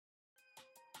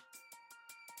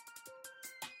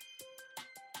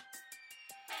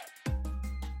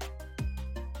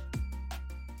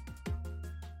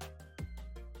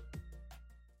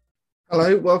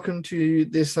Hello, welcome to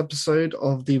this episode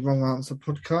of the Wrong Answer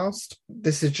podcast.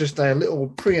 This is just a little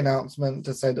pre-announcement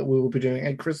to say that we will be doing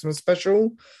a Christmas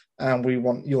special and we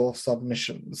want your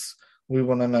submissions. We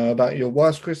want to know about your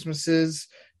worst Christmases,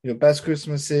 your best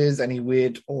Christmases, any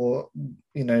weird or,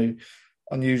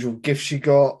 unusual gifts you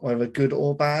got, whether good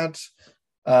or bad.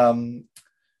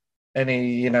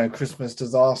 Any, Christmas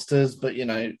disasters, but,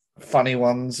 funny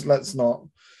ones. Let's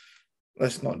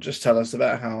not just tell us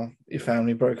about how your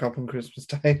family broke up on Christmas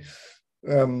Day.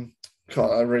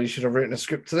 I really should have written a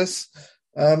script to this.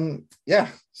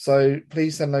 So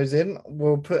please send those in.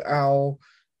 We'll put our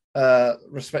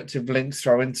respective links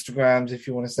to our Instagrams if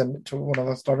you want to send it to one of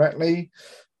us directly.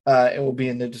 It will be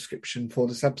in the description for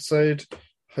this episode.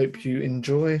 Hope you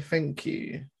enjoy. Thank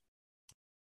you.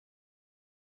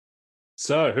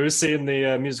 So, who's seen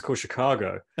the musical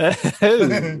Chicago?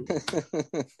 Ryan,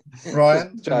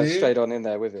 straight on in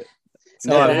there with it.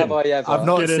 So Never have I ever. I've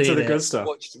not get into the good stuff.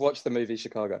 Watch the movie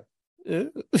Chicago.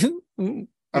 I mean,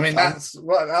 that's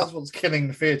what's killing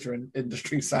the theatre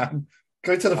industry, Sam.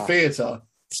 Go to the theatre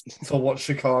to watch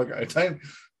Chicago. Don't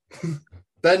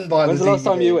then buy. When's the last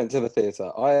time you went to the theatre?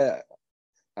 I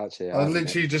was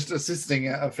literally just assisting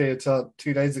at a theatre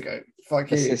 2 days ago.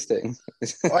 Fuck you. Assisting.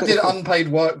 I did unpaid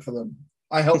work for them.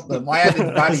 I helped them. I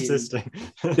added value.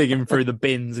 Digging through the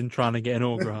bins and trying to get an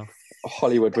autograph.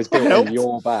 Hollywood was built on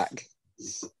your back.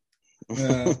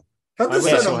 Yeah.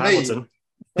 Hamilton.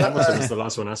 Hamilton was the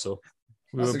last one I saw.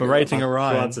 We were berating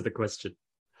Orion. To answer the question.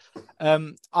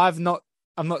 I've not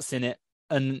seen it,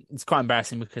 and it's quite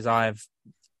embarrassing because I've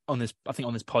on this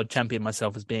pod championed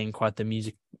myself as being quite the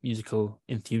musical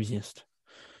enthusiast.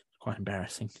 It's quite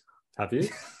embarrassing. Have you?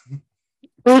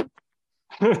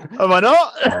 Am I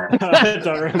not? I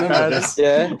don't remember this.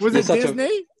 Yeah. Was it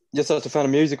Disney? You're such a fan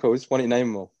of musicals. Why don't you name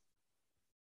them all?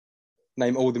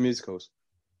 Name all the musicals.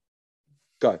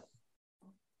 Go.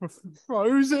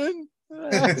 Frozen.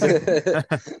 Yeah,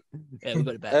 we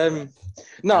got it back.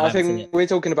 No, I think we're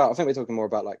talking more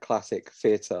about like classic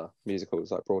theatre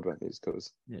musicals, like Broadway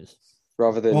musicals, yes,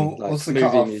 rather than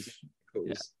movie musicals.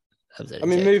 Yeah. I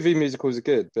mean, movie musicals are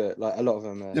good, but like a lot of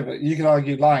them. Yeah, but you can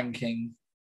argue Lion King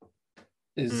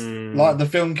is like the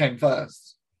film came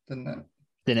first, didn't it?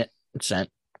 Didn't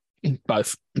it?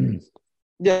 Both.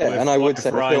 Yeah, and I would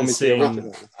say the film is the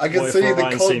original. I can see the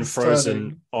Ryan seen cogs Frozen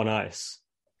turning. on ice.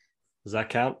 Does that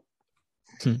count?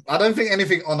 I don't think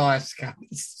anything on ice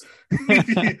counts.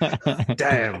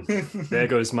 Damn. There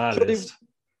goes my list.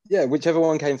 Yeah, whichever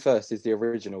one came first is the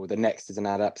original. The next is an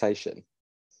adaptation,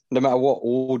 no matter what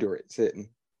order it's in.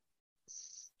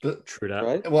 But, true that.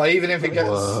 Right? Well, even if it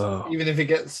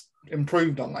gets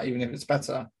improved on that, even if it's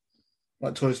better,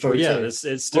 like Toy Story 2.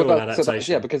 It's still an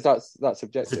adaptation. Because that's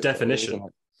subjective. It's a definition.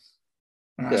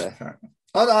 Yeah.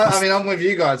 I mean, I'm with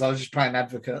you guys. I was just playing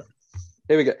advocate.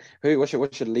 Here we go. What's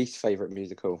your least favourite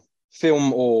musical?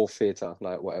 Film or theatre,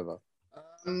 like whatever.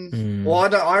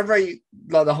 Well, I rate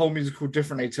like the whole musical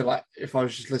differently to like if I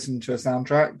was just listening to a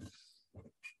soundtrack.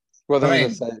 Well,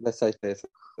 then let's say theatre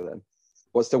then.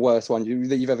 What's the worst one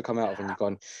that you've ever come out of and you've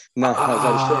gone, no, shit,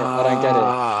 I don't get it.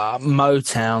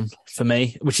 Motown for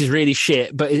me, which is really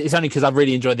shit, but it's only because I've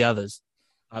really enjoyed the others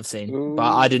I've seen. Ooh.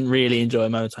 But I didn't really enjoy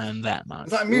Motown that much.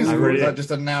 Is that a musical or is that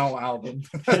just a Now album?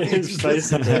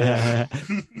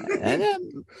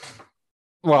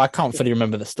 Well, I can't fully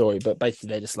remember the story, but basically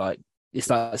they're just like, it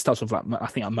starts with like, I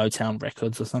think like Motown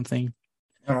Records or something.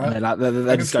 All right. And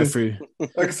they just go through.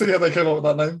 I can see how they came up with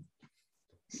that name.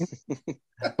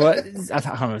 Well, I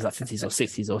can't remember, it was like 50s or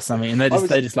 60s or something, and they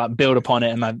just like build upon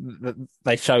it, and like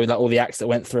they show like all the acts that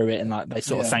went through it, and like they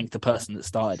sort of thank the person that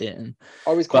started it. And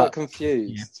I was quite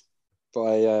confused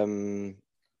by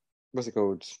what's it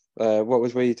called? What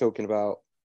was we talking about,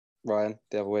 Ryan,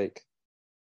 the other week?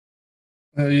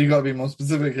 You got to be more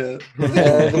specific here.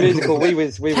 The musical we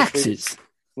Taxes.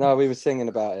 We were singing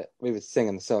about it. We were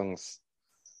singing the songs.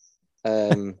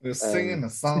 We were singing a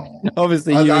song.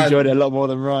 Obviously, you enjoyed it a lot more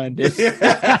than Ryan did.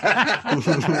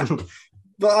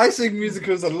 But I sing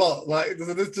musicals a lot. Like,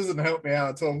 this doesn't help me out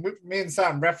at all. Me and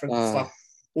Sam reference stuff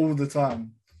all the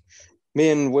time. Me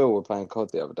and Will were playing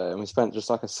COD the other day, and we spent just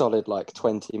like a solid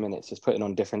 20 minutes just putting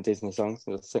on different Disney songs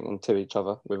and just singing to each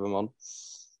other with them on.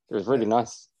 It was really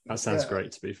nice. That sounds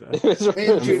great, to be fair. I'm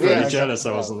really jealous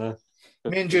I wasn't there.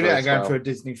 Me and Juliet are going through a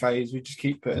Disney phase. We just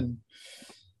keep putting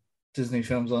Disney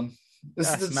films on.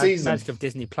 This is the season. Magic of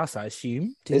Disney Plus, I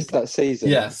assume. It's that season.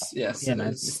 Yes. Yeah, man.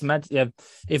 It's the magic. Yeah.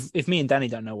 If me and Danny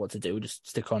don't know what to do, we just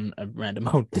stick on a random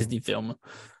old Disney film,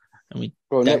 and we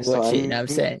next watch time, it. You know what I'm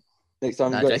saying? Next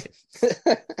time,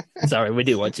 Sorry, we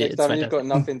do watch it. Next time you've got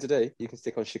nothing to do, you can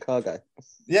stick on Chicago.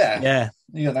 Yeah.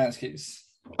 You got that excuse.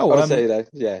 Oh, Honestly, though,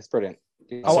 yeah, it's brilliant.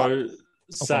 So,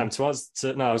 Sam,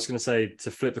 I was going to say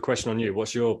to flip the question on you.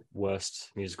 What's your worst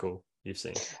musical you've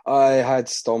seen? I had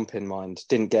Stomp in mind.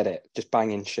 Didn't get it. Just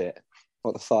banging shit.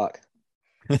 What the fuck?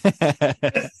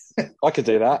 I could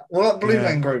do that. What Blue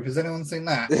Man Group? Has anyone seen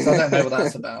that? 'Cause I don't know what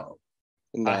that's about.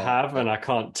 No. I have, and I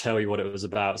can't tell you what it was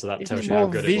about, so that It's tells you how more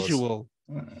good visual.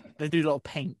 it was. They do a lot of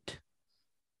paint,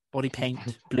 body paint,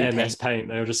 blue MS Paint.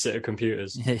 They all just sit at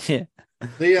computers. Yeah.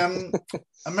 The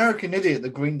American Idiot, the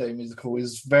Green Day musical,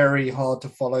 is very hard to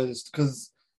follow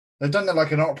because they've done it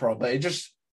like an opera, but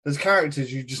there's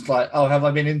characters you just like, oh, have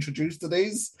I been introduced to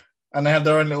these? And they have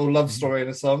their own little love story in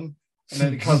a song, and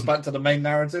then it comes back to the main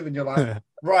narrative, and you're like,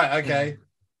 right, okay,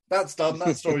 that's done.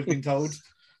 That story's been told.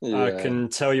 Yeah. I can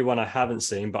tell you one I haven't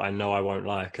seen, but I know I won't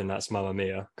like, and that's Mamma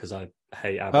Mia, because I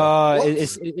hate ABBA.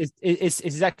 It's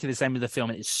exactly the same with the film.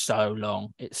 It's so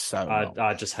long. It's so long.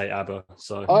 I just hate ABBA,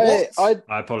 so I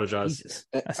apologize. Jesus.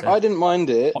 I didn't mind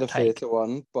it, hot the take. theatre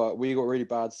one, but we got really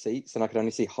bad seats and I could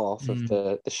only see half of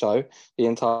the show the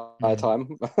entire time.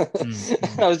 I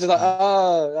was just like,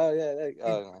 oh yeah,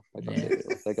 no, I can't see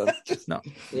it. They're gone. No.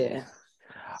 Yeah.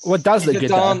 What does look The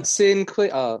good though? dancing queen.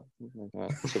 Oh,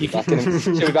 she'll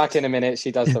be back in a minute.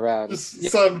 She does the rounds.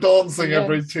 Just Sam dancing Yeah.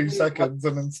 every 2 seconds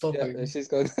and then stopping. Yeah, she's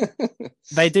gone.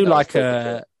 They do That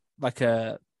was like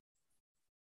a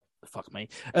fuck me.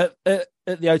 At the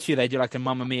O2 they do like a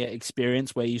Mamma Mia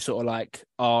experience where you sort of like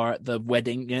are at the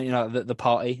wedding, you know, the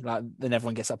party, like then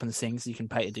everyone gets up and sings. You can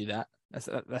pay to do that.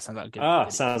 That sounds like a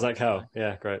good. Sounds like hell.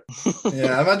 Yeah, great.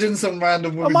 Yeah, imagine some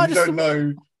random woman might you just- don't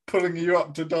know pulling you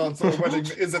up to dance at a wedding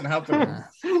that isn't happening.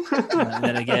 And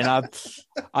then again,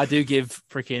 I do give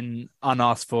freaking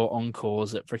unasked for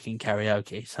encores at freaking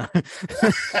karaoke. So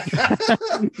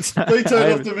They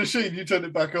turned off the machine, you turned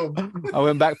it back on. I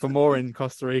went back for more in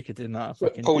Costa Rica, didn't I?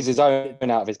 Pulls his own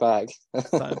out of his bag.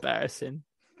 So embarrassing.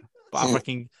 But I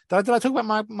freaking did I talk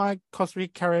about my Costa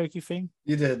Rica karaoke thing?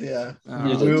 You did, yeah.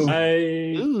 You did.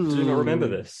 I do not remember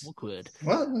this. Awkward.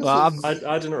 What? Well,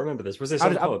 I do not remember this. Was this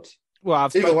on pod? Well,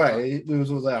 I've Either spoken- way, we was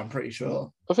all there, I'm pretty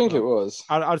sure. I think it was.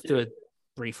 I'll just do a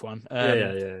brief one.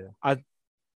 Yeah. I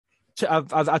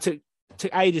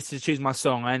took ages to choose my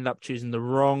song. I ended up choosing the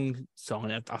wrong song,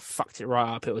 and I fucked it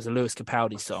right up. It was a Lewis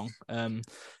Capaldi song.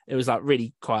 It was like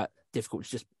really quite difficult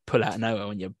to just pull out of nowhere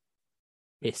when you're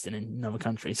pissed in another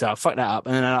country. So I fucked that up,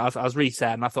 and then I was really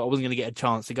sad, and I thought I wasn't going to get a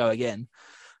chance to go again.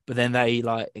 But then they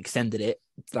like extended it,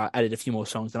 like added a few more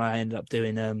songs, and I ended up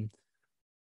doing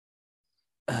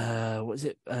what is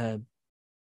it?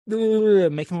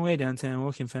 Making my way downtown,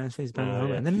 walking fast, face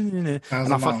and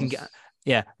I fucking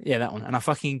yeah, that one, and I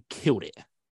fucking killed it.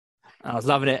 I was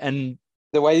loving it, and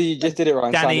The way you just did it,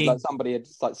 Ryan, Danny- sounded like somebody had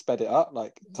just like sped it up,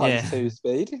 like times 2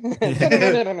 speed.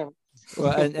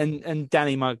 well, and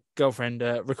Danny, my girlfriend,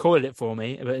 recorded it for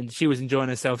me, and she was enjoying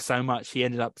herself so much she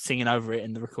ended up singing over it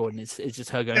in the recording. It's just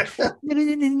her going.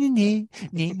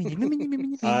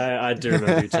 I do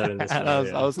remember you telling this. And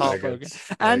one, I was Very heartbroken. good.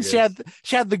 And Very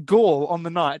she had the gall on the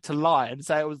night to lie and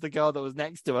say it was the girl that was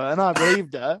next to her, and I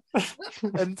believed her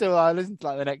until I listened to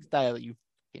like the next day. Like, you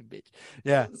fucking bitch.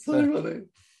 Yeah. So funny.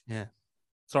 Yeah.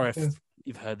 Sorry if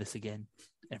you've heard this again,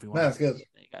 everyone. No, it's good. There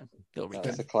you go. Little recap.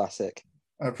 That's a classic.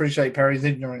 I appreciate Perry's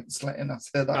ignorance letting us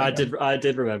hear that. I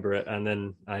did remember it, and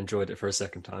then I enjoyed it for a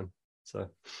second time. So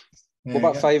Yeah, What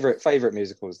about yeah. favorite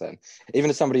musicals then? Even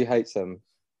as somebody who hates them,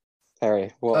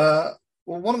 Perry. What?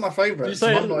 Well, one of my favourites. Did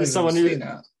you say I've not even someone who- seen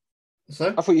it.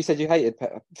 So? I thought you said you hated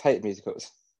musicals.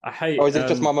 I hate. Or is it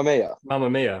just Mamma Mia? Mamma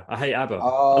Mia? I hate ABBA.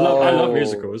 Oh. I love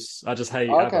musicals. I just hate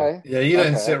ABBA. Okay. Yeah, you don't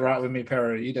Okay. sit right with me,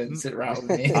 Perry. You don't sit right with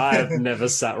me. I have never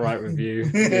sat right with you.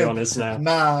 To be honest now.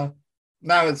 Nah.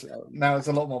 Now it's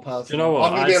a lot more personal. Do you know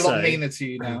what? I'm gonna be I'd a lot say- meaner to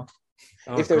you now.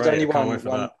 Oh, If there was great, only I can't wait for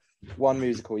one that. one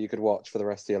musical you could watch for the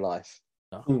rest of your life.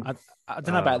 I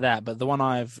don't know about that, but the one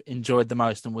I've enjoyed the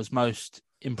most and was most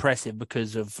impressive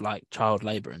because of like child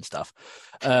labor and stuff.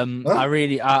 I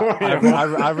really like.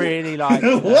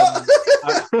 What?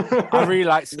 I really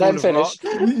like School Then of finish.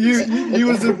 Rock. You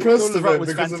was impressed School of of Rock it was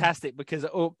because of fantastic because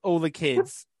all the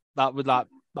kids that would like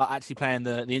actually playing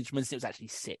the instruments. It was actually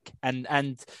sick, and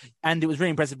it was really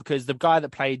impressive because the guy that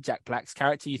played Jack Black's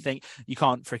character, you think you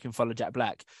can't freaking follow Jack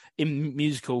Black in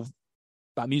musical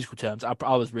terms. I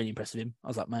was really impressed with him. I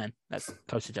was like, man, that's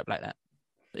close to Jack Black. That,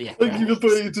 but yeah. Thank you for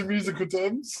putting it into musical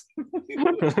terms.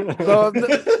 Well,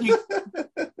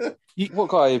 What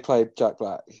guy who played Jack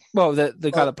Black? well,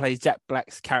 the guy that plays Jack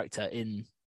Black's character in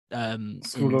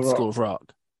School of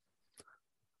Rock.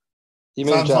 You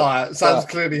mean Sounds Jack? high. Sounds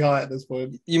Jack- clearly high at this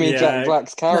point. You mean Yeah. Jack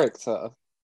Black's character?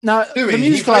 No, Dewey, the he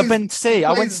musical I've plays- been to see.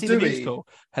 I went to plays see the Dewey. musical.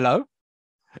 Hello?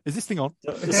 Is this thing on?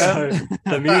 So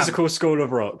the musical School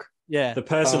of Rock. Yeah. The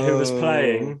person who was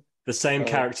playing the same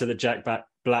character that Jack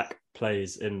Black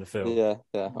plays in the film. Yeah.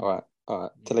 All right.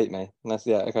 Delete me.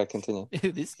 Okay, continue.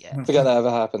 This guy. Forget that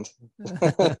ever happened.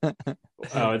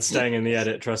 Oh, it's staying in the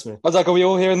edit, trust me. I was like, are we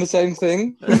all hearing the same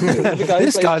thing?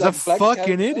 This guy's a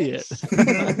fucking idiot.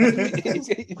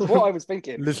 It's what I was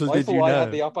thinking. Little I did thought you I know.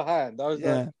 had the upper hand. I was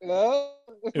like,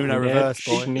 Uno reverse,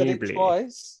 boy. did it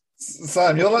twice.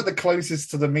 Sam, you're like the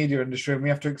closest to the media industry, and we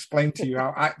have to explain to you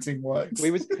how acting works. I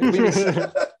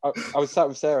was sat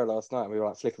with Sarah last night and we were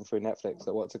like flicking through Netflix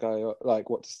at what to go, like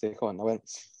what to stick on. I went,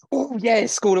 oh yeah,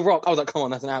 School of Rock. I was like, come on,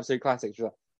 that's an absolute classic. She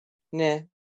was like,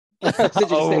 nah. So just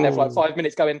sitting there for like 5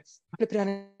 minutes going, flip it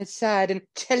on its side and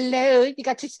hello, you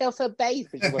got yourself a baby.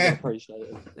 She wasn't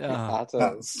appreciated at all.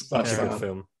 That's Such a fair. good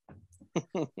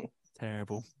film.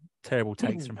 Terrible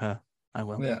takes from her. Oh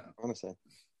well. Yeah. Honestly.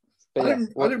 I But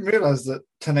yeah, didn't realise that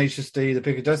Tenacious D, The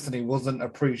Pick of Destiny, wasn't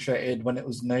appreciated when it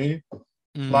was new.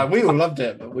 Mm. Like, we all loved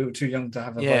it, but we were too young to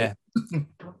have a Yeah. vote.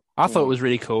 I thought it was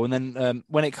really cool. And then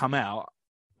when it come out,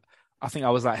 I think I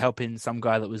was like helping some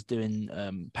guy that was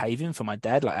doing paving for my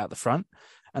dad, like out the front.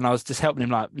 And I was just helping him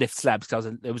like lift slabs because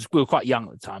we were quite young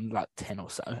at the time, like 10 or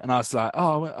so. And I was like,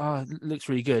 oh, it looks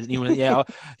really good. And he went, yeah,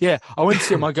 I went to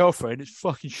see my girlfriend. It's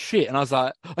fucking shit. And I was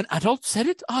like, an adult said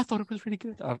it? I thought it was really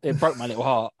good. It broke my little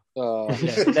heart.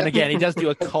 Yeah. Then again, he does do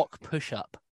a cock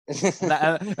push-up.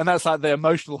 And that's like the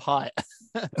emotional height.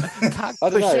 I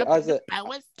don't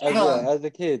know. As a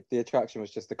kid, the attraction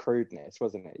was just the crudeness,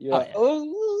 wasn't it? You're like,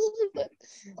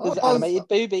 there's animated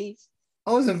boobies.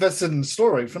 I was invested in the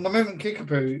story. From the moment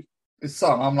Kickapoo is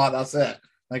sung, I'm like, that's it.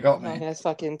 They got me. That's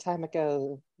fucking time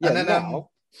ago. And then,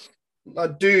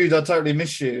 like, dude, I totally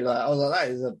miss you. Like, I was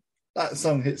like, that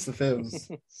song hits the feels.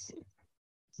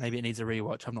 Maybe it needs a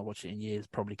rewatch. I've not watched it in years,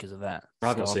 probably because of that.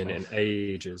 I've not seen it in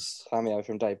ages. Cameo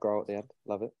from Dave Grohl at the end.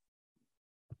 Love it.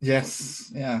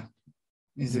 Yes, yeah.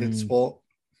 He's a good sport.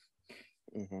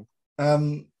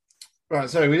 Mm-hmm. Right,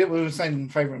 sorry, we were saying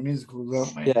favourite musicals,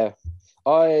 weren't we? Yeah.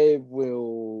 I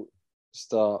will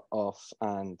start off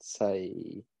and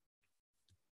say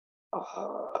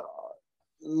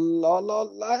La La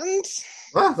Land.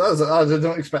 Well, I did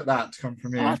not expect that to come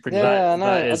from you. I know.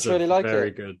 I just really like very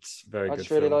it. Good, very good. I just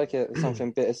really film. like it. There's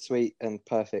something bittersweet and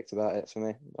perfect about it for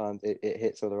me. It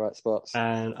hits all the right spots.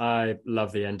 And I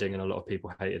love the ending, and a lot of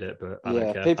people hated it, but I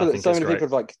don't care. So many people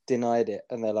have like denied it,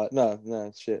 and they're like,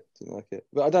 no, shit, didn't like it.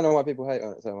 But I don't know why people hate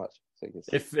on it so much.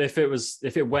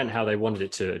 If it went how they wanted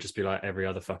it to, it'd just be like every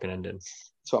other fucking ending.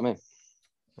 That's what I mean.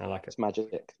 I like it. It's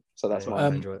magic. So that's why I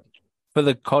enjoy it. For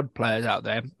the COD players out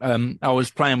there, I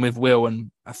was playing with Will, and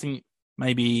I think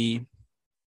maybe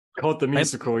COD the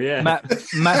musical, yeah. Matt,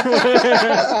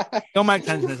 you'll make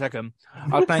sense in a second.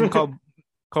 I was playing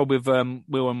COD with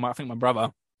Will and I think my brother,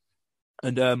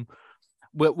 and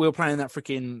we were playing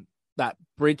that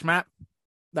bridge map,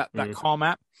 that car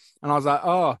map, and I was like,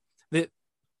 oh,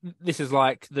 this is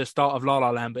like the start of La La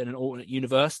Land, but in an alternate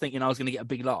universe, thinking I was going to get a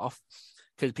big laugh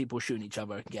because people were shooting each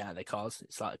other and get out of their cars.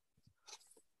 It's like,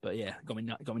 but yeah, got me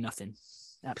nothing.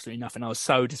 Absolutely nothing. I was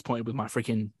so disappointed with my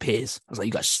freaking peers. I was like,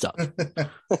 you guys suck.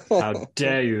 How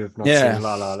dare you have not seen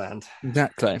La La Land?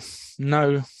 Exactly.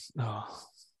 No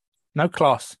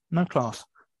class. No class.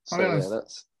 So, yeah,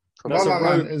 that's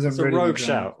it's a rogue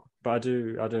shout, but I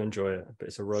do enjoy it. But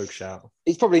it's a rogue shout.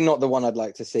 It's probably not the one I'd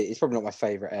like to see. It's probably not my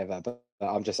favourite ever, but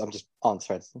I'm just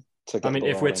answering.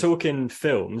 If we're talking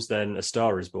films, then A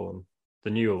Star Is Born,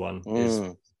 the newer one, is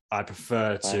I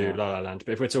prefer to La La Land.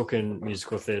 But if we're talking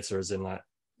musical theatre, as in like,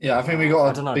 yeah, I think we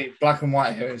got to be black and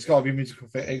white here. It's got to be musical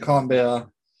theatre. It can't be a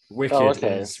Wicked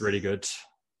is really good.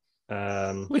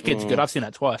 Wicked's good. I've seen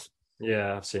that twice.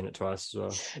 Yeah, I've seen it twice as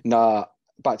well. Nah,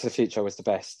 Back to the Future was the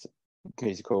best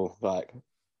musical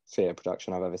theatre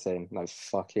production I've ever seen. That was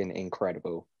fucking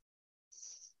incredible.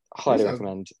 Highly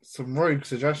recommend. Some rogue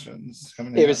suggestions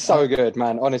coming in. It was so good,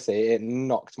 man. Honestly, it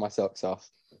knocked my socks off.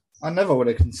 I never would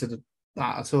have considered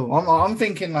that at all. I'm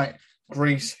thinking like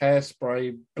Grease,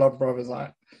 Hairspray, Blood Brothers,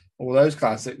 like all those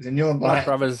classics. And you're Blood like,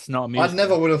 Brothers, not a musical. I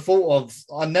never would have thought of.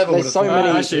 I never would have. So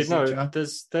many. Actually, no.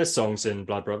 There's songs in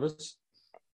Blood Brothers.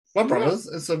 Blood Brothers.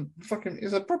 It's a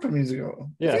proper musical.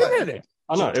 Yeah, really?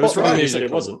 I know. It was from music.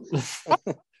 It wasn't.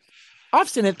 I've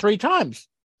seen it 3 times.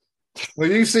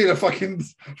 Well, you see the fucking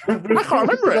I can't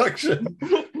remember production.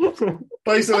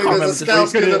 Basically, there's a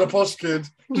scouse kid and a posh kid.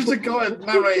 Just a guy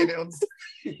narrating it on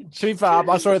stage. To be fair,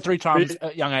 I saw it 3 times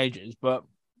at young ages, but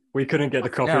we couldn't get the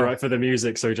copyright for the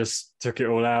music, so we just took it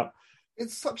all out.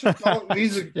 It's such a dark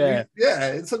music. Yeah,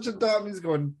 it's such a dark music.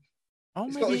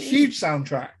 It's got a huge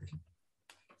soundtrack.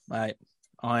 Mate,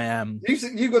 I am.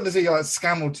 You've got to see like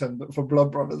Scamilton, but for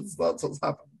Blood Brothers. That's what's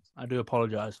happened. I do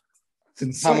apologise. It's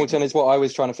insane. Hamilton is what I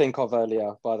was trying to think of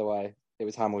earlier. By the way, it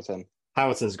was Hamilton.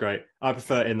 Hamilton's great. I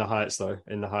prefer In the Heights though.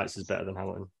 In the Heights is better than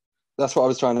Hamilton. That's what I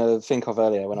was trying to think of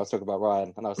earlier when I was talking about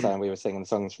Ryan, and I was saying we were singing the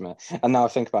songs from it. And now I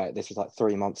think about it, this was like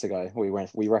 3 months ago. We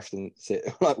referenced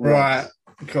it like Right,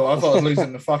 cool. I thought I was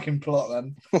losing the fucking plot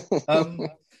then.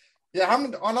 Yeah,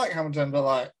 Hamilton. I like Hamilton, but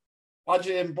like,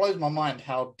 it blows my mind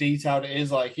how detailed it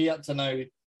is. Like, he had to know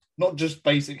not just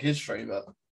basic history, but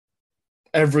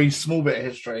every small bit of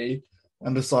history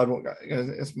and decide what goes.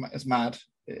 It's mad.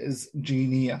 It is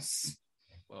genius.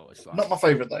 Well, it's like... Not my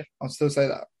favourite though. I'll still say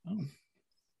that. Oh.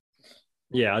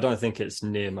 Yeah, I don't think it's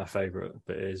near my favourite,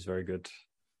 but it is very good.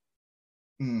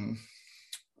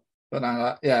 But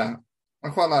no, yeah, I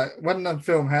quite like when the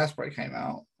film Hairspray came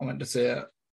out. I went to see it,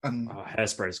 and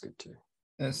Hairspray is good too.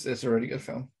 It's a really good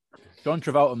film. John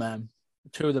Travolta, man,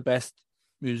 2 of the best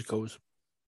musicals.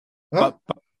 What?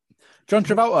 But John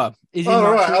Travolta is in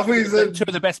right. I thought two, you said... 2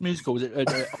 of the best musicals at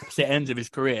opposite ends of his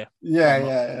career.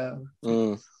 Yeah.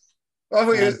 Mm. I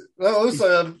thought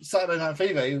also Saturday Night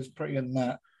Fever. He was pretty good in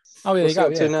that. Oh, yeah, What's there he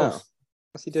you up go. to Yeah, now?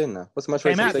 What's he doing now? What's the most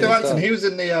Came recent out, thing? He was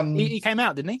in the he came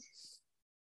out, didn't he?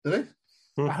 Did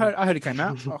he? I heard he came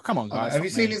out. Oh, come on, guys. Have you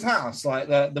seen his house? Like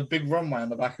the big runway on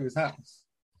the back of his house?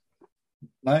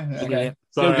 No? Okay.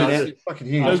 Sorry, Fucking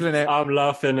huge. I'm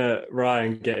laughing at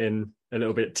Ryan getting a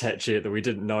little bit tetchy that we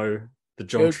didn't know the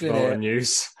John Travolta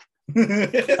news.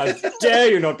 How dare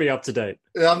you not be up to date?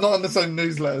 Yeah, I'm not on the same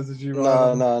newsletters as you.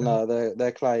 No.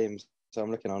 They're claims. So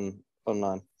I'm looking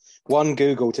online. One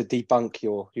Google to debunk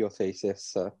your thesis.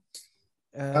 So.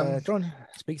 John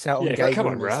speaks out on yeah, gay come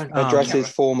on, rumors. Ryan. Addresses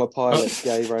former pilot's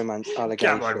gay romance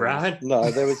allegations. Come on, Ryan.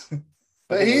 No, there was.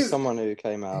 But there was someone who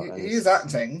came out. He is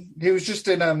acting. He was just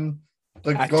in the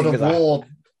Acting God of with War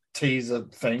teaser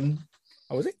thing.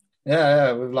 Oh, was he?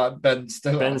 Yeah, with like Ben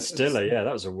Stiller. Ben Stiller, yeah,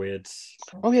 that was a weird.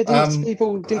 Oh yeah, didn't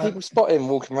people spot him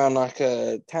walking around like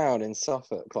a town in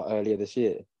Suffolk like earlier this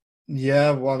year? Yeah,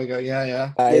 a while ago.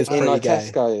 Yeah. That is pretty like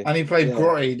gay. Tesco. And he played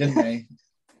Grotty, didn't he?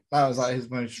 That was like his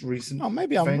most recent. Oh,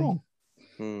 maybe I'm wrong.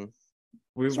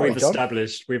 We've Sorry,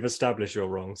 we've established you're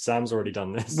wrong. Sam's already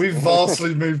done this. We've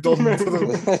vastly moved on to the.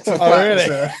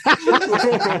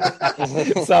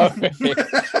 Really? Sorry.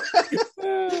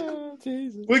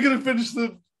 Jesus. We're gonna finish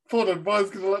the pod and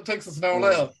Brian's gonna text us an hour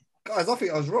later. Guys, I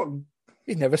think I was wrong.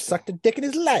 He's never sucked a dick in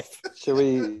his life. Should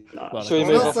we We're move not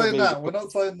off saying of that. We're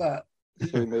not saying that.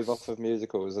 Should we move off of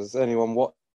musicals? Has anyone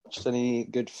watched any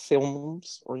good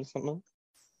films or anything?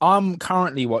 I'm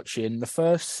currently watching the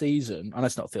first season. Oh,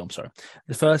 that's not a film. Sorry,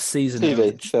 the first season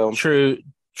of film. True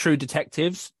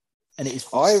Detectives, and it is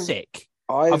sick.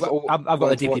 I've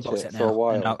got the DVD box set now,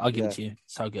 and I'll give it to you.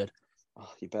 So good. Oh,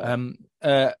 you better.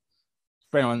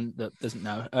 For anyone that doesn't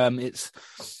know, it's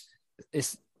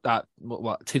that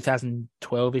what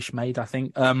 2012ish made, I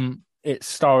think. It's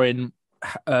starring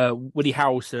Woody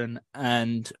Harrelson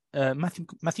and Matthew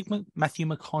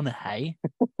McConaughey.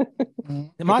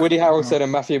 Woody Harrelson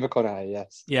and Matthew McConaughey,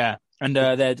 yes. Yeah, and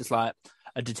they're just like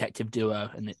a detective duo,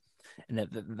 and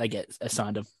they get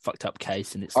assigned a fucked up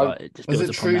case, and it's like it just builds was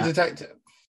it upon True that. Detective?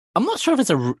 I'm not sure if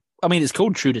it's I mean, it's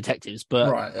called True Detectives,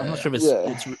 but I'm not sure if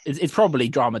it's probably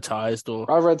dramatized or.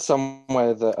 I read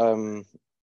somewhere that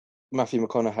Matthew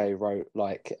McConaughey wrote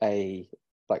like a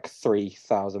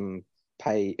 3,000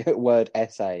 word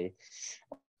essay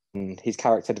on his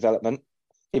character development.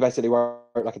 He basically wrote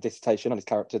like a dissertation on his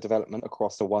character development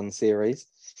across the one series,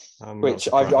 which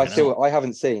I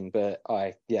haven't seen, but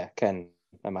I can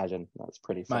imagine that's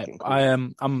pretty fucking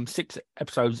cool. I'm 6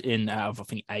 episodes in out of I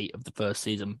think 8 of the first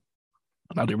season.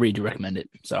 I'd really recommend it,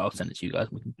 so I'll send it to you guys.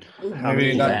 We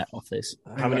can off this.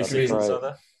 How many seasons are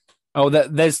there? Oh,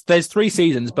 there's 3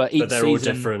 seasons, but each they're season... all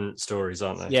different stories,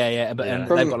 aren't they? Yeah, but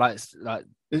they've got like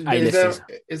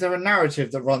is there a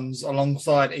narrative that runs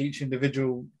alongside each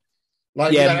individual?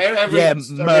 Like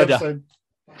murder. Episode,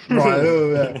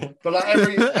 right, but like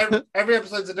every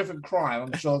episode's a different crime.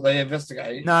 I'm sure they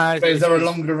investigate. No, but is there a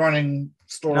longer running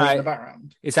story in the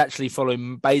background? It's actually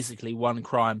following basically one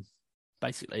crime,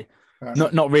 basically.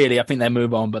 Not really. I think they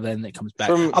move on, but then it comes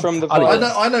back.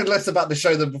 I know less about the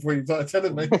show than before you started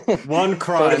telling me. One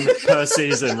crime per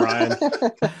season, Ryan.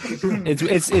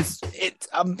 It's.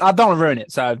 I don't want to ruin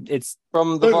it, so it's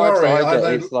from the vibes I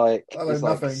get. It's like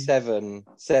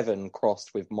seven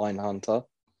crossed with Mindhunter.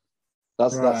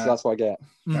 That's what I get.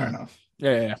 Fair enough.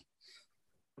 Yeah.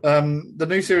 The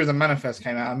new series of Manifest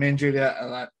came out, and me and Juliet are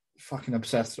like fucking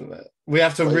obsessed with it. We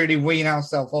have to really wean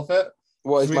ourselves off it.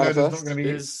 What is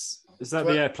Manifest? Is that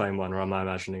the airplane one, or am I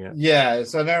imagining it? Yeah,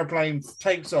 so an airplane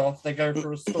takes off, they go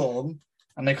through a storm,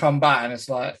 and they come back, and it's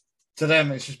like to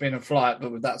them it's just been a flight,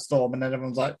 but with that storm, and then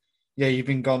everyone's like, "Yeah, you've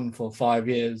been gone for 5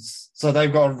 years," so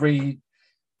they've got to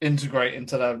reintegrate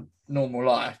into their normal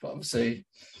life. But obviously,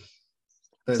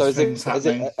 so is it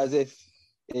as if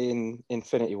in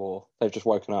Infinity War they've just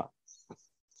woken up?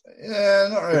 Yeah,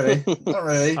 not really, not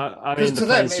really. I Because mean, to the them,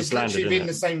 plane's it's just landed, literally been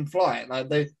isn't the it? same flight. Like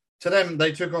they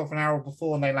took off an hour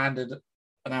before and they landed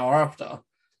an hour after.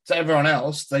 To everyone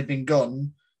else, they've been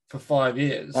gone for 5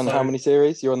 years. And So- how many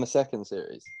series? You're on the second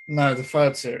series. No, the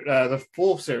third series, the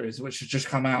fourth series, which has just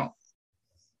come out.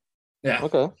 Yeah,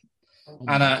 Okay.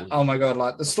 and oh my god,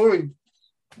 like the story,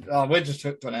 we're just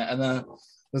hooked on it. And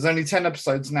there's only 10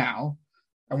 episodes now,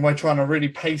 and we're trying to really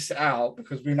pace it out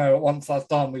because we know once that's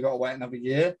done, we got to wait another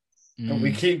year. But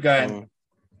we keep going.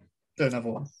 Do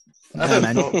another one. Yeah,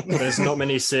 man. There's not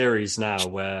many series now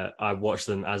where I watch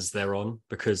them as they're on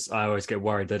because I always get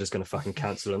worried they're just going to fucking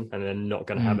cancel them and they're not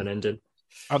going to have an ending.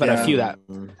 I've had a few that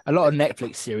Mm. a lot of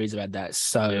Netflix series have had that. It's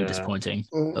so Yeah. disappointing.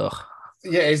 Well, Ugh.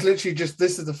 Yeah, it's literally just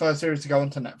this is the first series to go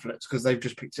onto Netflix because they've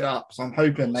just picked it up. So I'm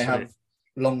hoping they have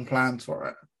long plans for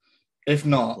it. If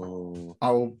not, Mm.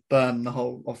 I will burn the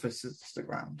whole office to the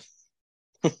ground.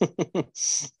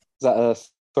 Is that a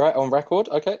threat on record?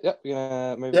 Okay, yep. We're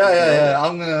gonna move. Yeah.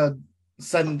 I'm gonna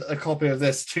send a copy of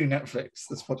this to Netflix.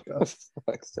 This podcast.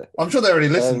 I'm sure they already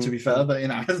listened. To be fair, but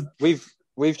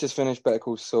We've just finished Better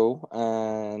Call Saul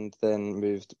and then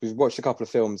we've watched a couple of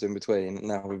films in between. And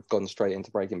now we've gone straight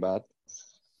into Breaking Bad.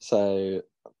 So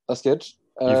that's good.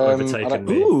 You've overtaken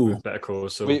me Ooh. with Better Call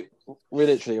Saul. We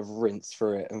literally have rinsed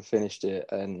through it and finished it,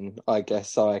 and I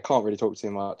guess I can't really talk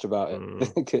too much about it.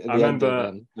 I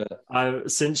remember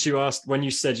since you asked when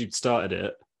you said you'd started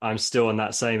it, I'm still on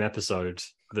that same episode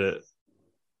that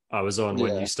I was on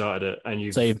when you started it, and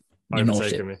you've So you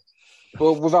overtaken me.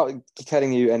 Well, without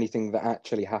telling you anything that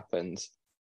actually happened.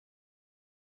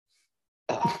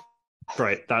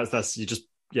 Great. That's you just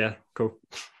cool.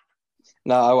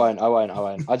 No, I won't.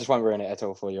 I just won't ruin it at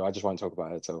all for you. I just won't talk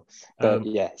about it at all. But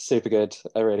super good.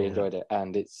 I really enjoyed it.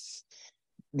 And it's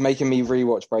making me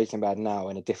rewatch Breaking Bad now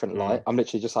in a different light. I'm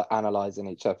literally just like analysing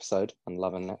each episode and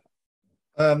loving it.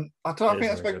 I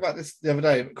think I spoke about this the other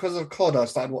day. Because of COD, I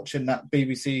started watching that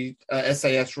BBC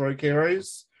SAS Rogue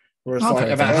Heroes, where it's like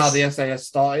about how the SAS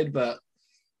started, but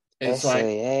it's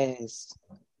SAS.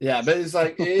 Yeah, but it's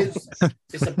like it's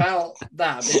about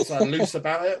that, but it's like loose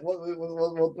about it.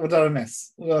 What did I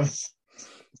miss? Nothing,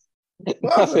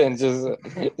 just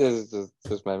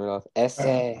made me laugh.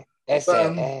 But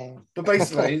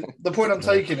basically, the point I'm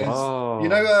taking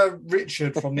is,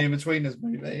 Richard from the In-Betweeners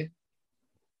movie.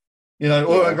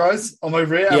 All right, guys, I'm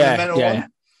over here. I'm the mental one.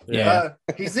 Yeah.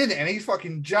 He's in it and he's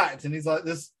fucking jacked, and he's like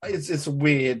this. It's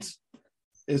weird.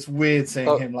 It's weird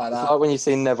seeing him like that. It's like when you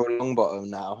see Neville Longbottom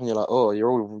now, and you're like, oh, you're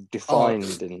all defined.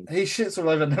 And he shits all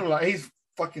over Neville. Like he's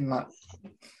fucking like.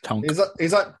 Tonk.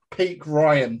 He's like peak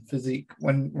Ryan physique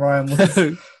when Ryan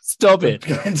was Stop it.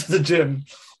 going to the gym.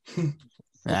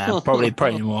 Nah, probably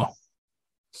more.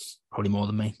 Probably more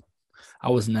than me. I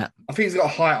wasn't that. I think he's got a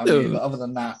height on you, but other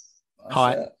than that,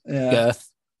 height, girth.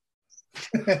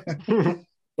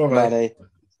 Manny.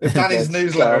 If Danny's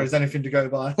newsletter is anything to go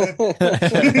by.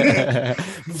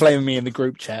 Flaming me in the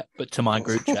group chat, but to my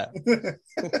group chat.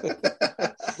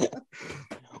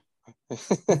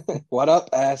 What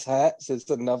up, asshats? It's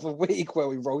another week where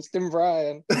we roasting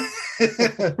Brian.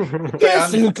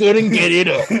 Guess who couldn't get it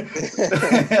up?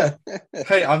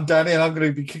 Hey, I'm Danny, and I'm going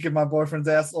to be kicking my boyfriend's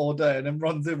ass all day, and then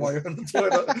runs in while you're on the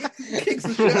toilet, kicks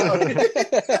the shit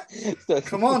out.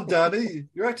 Come on, Danny,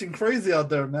 you're acting crazy out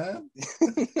there, man.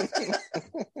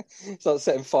 Start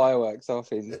setting fireworks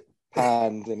off in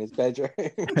pans in his bedroom.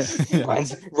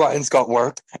 Ryan's got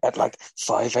work at like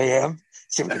 5 a.m.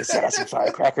 So we're going to set out some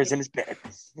firecrackers in his bed.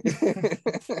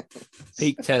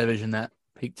 Peak television, that.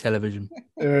 Peak television.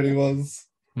 It really was.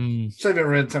 Mm. Should have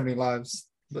ruined so many lives.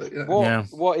 But, yeah.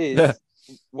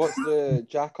 What's the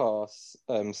Jackass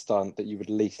stunt that you would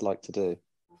least like to do?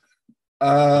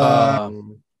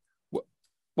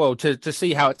 Well, to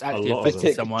see how it's actually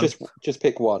affected someone. Just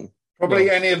pick one.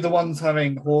 Probably any of the ones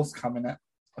having horse cum in it.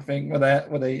 I think where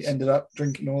they ended up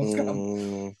drinking horse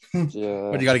cum. Yeah.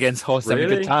 When you got against horse, having a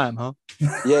good time, huh?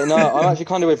 Yeah, no, I'm actually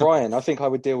kind of with Ryan. I think I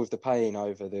would deal with the pain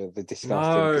over the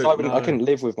disgusting. I couldn't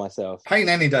live with myself. Pain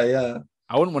any day, yeah.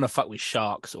 I wouldn't want to fuck with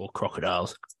sharks or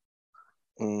crocodiles.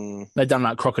 Mm. They've done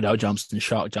like crocodile jumps and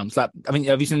shark jumps. Like, I mean,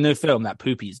 have you seen the new film, that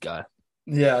Poopies guy?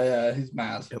 Yeah, he's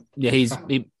mad. Yeah, he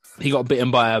got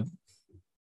bitten by a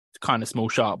kind of small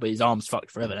shark, but his arm's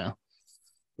fucked forever now.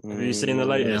 Have you seen the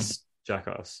latest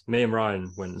Jackass? Me and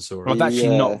Ryan went and saw it. I've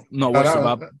actually not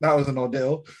watched it. That was an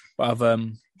ordeal. But I've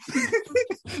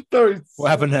Very what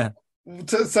happened there?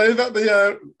 To say that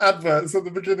the adverts at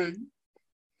the beginning.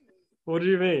 What do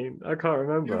you mean? I can't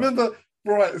remember. You remember?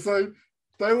 Right, so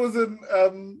there was an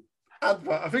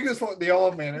advert. I think it's like the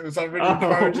army, and it was like really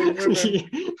encouraging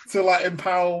women to like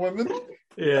empower women.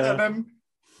 Yeah. And then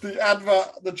the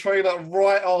advert, the trailer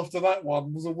right after that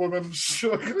one was a woman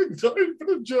struggling to open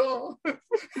a jar,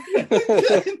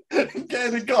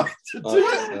 getting a guy to do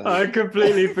it. I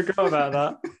completely forgot about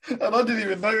that. And I didn't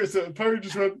even notice it. And Perry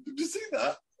just went, "Did you see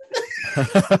that?"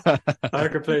 I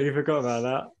completely forgot about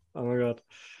that. Oh my god!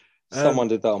 Someone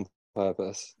did that on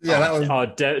purpose. Yeah, that was.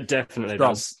 Definitely. That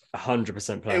was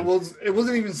 100% planned. It was. It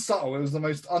wasn't even subtle. It was the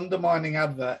most undermining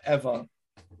advert ever.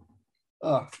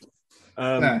 Oh.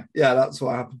 No, yeah, that's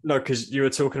what happened. No, because you were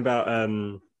talking about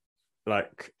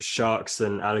like sharks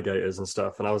and alligators and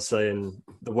stuff, and I was saying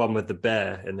the one with the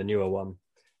bear in the newer one,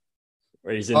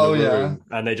 where he's in the room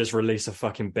and they just release a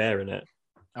fucking bear in it.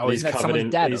 Oh, he's covered in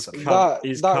dad. He's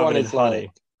covered in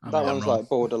honey. That one's like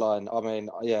borderline. I mean,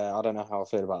 yeah, I don't know how I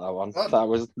feel about that one. That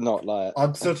was not like.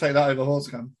 I'd still take that over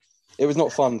Horsecam. It was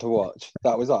not fun to watch.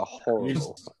 That was like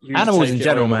horrible. Animals in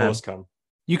general, man.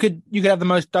 You could have the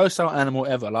most docile animal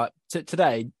ever. Like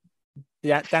today,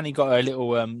 Danny got a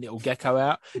little gecko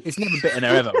out. It's never bitten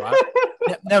her ever, right?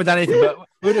 Never done anything, but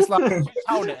we were just like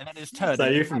hold it and then it's turned. So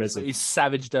euphemism. He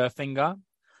savaged her finger.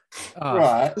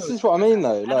 Right. This is what I mean,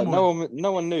 though. Like,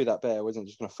 no one knew that bear wasn't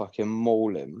just gonna fucking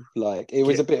maul him. Like, it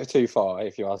was a bit too far,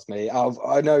 if you ask me.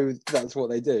 I know that's what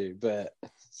they do, but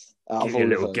give your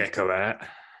little gecko out.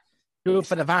 Do it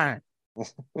for the van.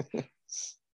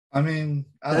 I mean,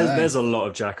 there's a lot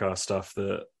of jackass stuff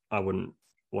that I wouldn't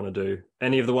want to do.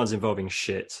 Any of the ones involving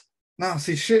shit. No,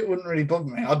 see, shit wouldn't really bother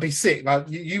me. I'd be sick. Like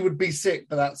you would be sick,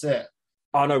 but that's it.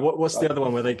 Oh no, what's the other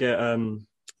one where they get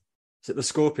is it the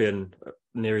scorpion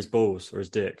near his balls or his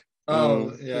dick?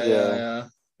 Oh yeah.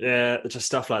 Just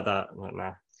stuff like that. I'm like,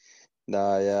 nah.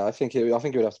 No, yeah, I think it would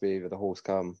have to be either the horse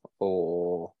cum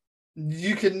or.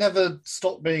 You can never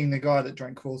stop being the guy that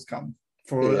drank horse cum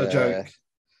for a joke.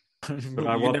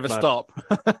 You never stop.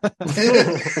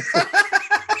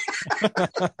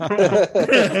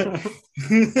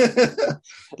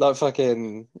 Like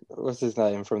fucking what's his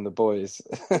name from The Boys,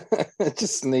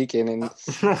 just sneaking in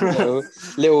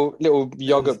little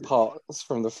yogurt pots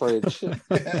from the fridge.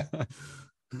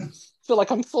 Feel like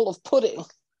I'm full of pudding.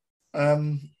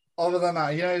 Other than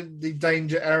that, you know the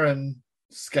Danger Aaron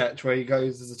sketch where he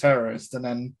goes as a terrorist and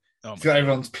then he's got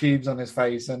everyone's pubes on his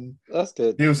face, and that's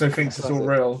good. He also thinks it's all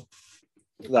real.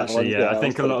 Actually, yeah, I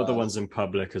think a lot of the ones in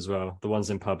public as well. The ones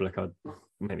in public, I'd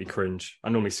maybe cringe. I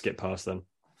normally skip past them.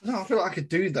 No, I feel like I could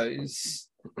do those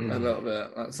a little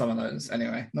bit, like some of those.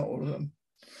 Anyway, not all of them.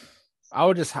 I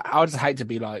would just hate to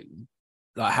be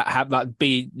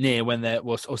be near when there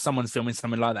was or someone's filming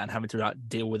something like that and having to like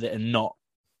deal with it and not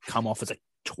come off as a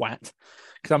twat,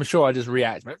 because I'm sure I just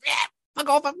react. Like, yeah, fuck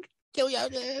off! I'm kill you.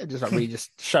 Just like really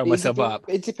just show myself up.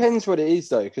 It depends what it is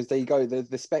though, because there you go.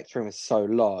 The spectrum is so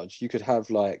large. You could have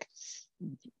like,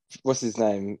 what's his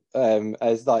name,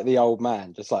 as like the old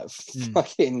man, just like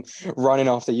fucking running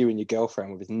after you and your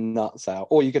girlfriend with his nuts out,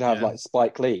 or you could have like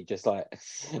Spike Lee, just like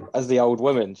as the old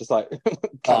woman, just like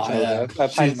catching her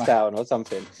pants down or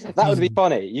something. That would be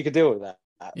funny. You could deal with that.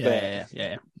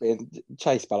 Yeah. Being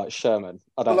chased by like Sherman.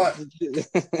 I don't know.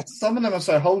 Some of them are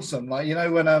so wholesome. Like, you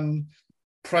know, when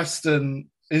Preston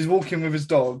is walking with his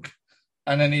dog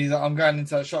and then he's like, I'm going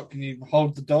into that shop, can you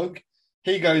hold the dog?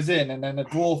 He goes in and then a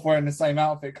dwarf wearing the same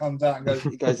outfit comes out and goes,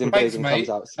 he goes in big and mate, comes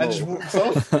out small. and just walks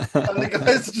off. And the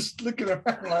guys are just looking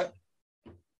around like,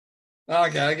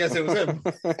 okay, I guess it was him.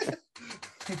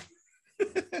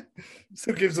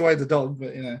 Still gives away the dog,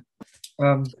 but you know.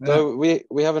 So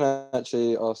we haven't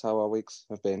actually asked how our weeks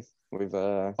have been. We've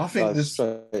I think this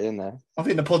straight in there. I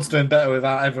think the pod's doing better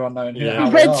without everyone knowing how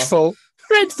dreadful.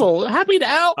 Happy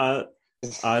now.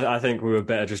 I think we were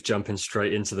better just jumping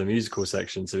straight into the musical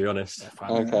section, to be honest.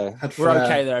 Okay, we're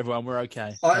okay there, everyone. We're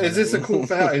okay. Is this a call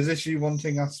for help? Is this you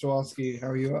wanting us to ask you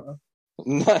how you are?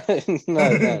 No.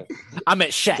 I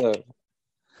met Shaq. So...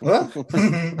 What?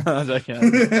 I was okay.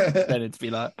 It to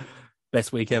be like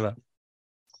best week ever.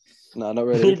 No, not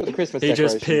really. The Christmas he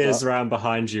just peers around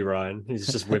behind you, Ryan. He's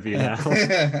just with you now.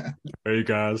 Hey,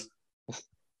 guys.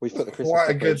 We've put the Christmas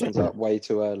decorations up way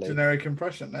too early. Generic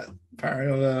impression, that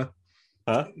Parry.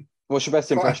 Huh? What's your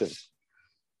best impression?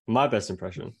 My best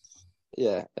impression?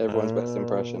 Yeah, everyone's best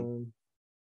impression.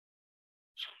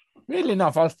 Really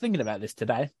enough, I was thinking about this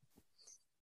today.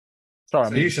 Sorry,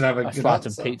 so you should have a good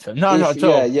answer. Pizza. No, not at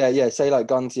all. Yeah. Say like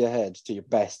gun to your head to your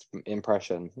best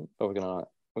impression. What we're gonna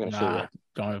shoot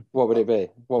you. What would it be?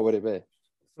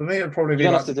 For me, it'd probably be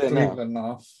like Cleveland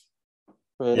enough.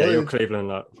 Really? Yeah, your Cleveland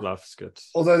laugh is good.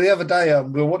 Although the other day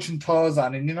we were watching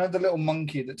Tarzan, and you know the little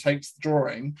monkey that takes the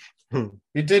drawing?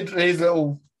 He did his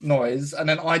little noise, and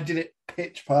then I did it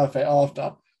pitch perfect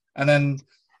after. And then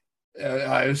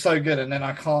it was so good, and then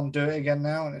I can't do it again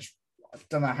now, and I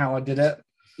don't know how I did it.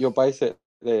 You're basically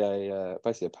a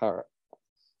parrot.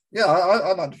 Yeah,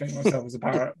 I like to think of myself as a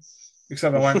parrot,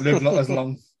 except I won't live as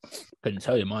long. Couldn't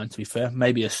tell you mine, to be fair.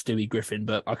 Maybe a Stewie Griffin,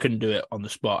 but I couldn't do it on the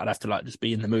spot. I'd have to just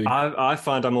be in the mood. I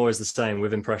find I'm always the same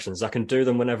with impressions. I can do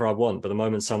them whenever I want, but the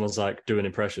moment someone's like, do an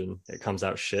impression, it comes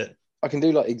out shit. I can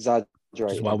do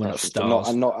exaggerated why we're not stars.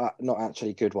 and not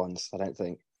actually good ones, I don't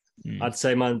think. I'd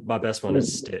say my best one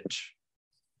is Stitch.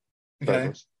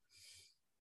 Okay.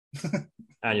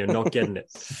 And you're not getting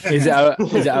it. Is it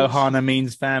Ohana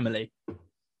means family?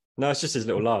 No, it's just his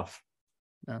little laugh.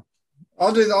 No.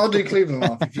 I'll do Cleveland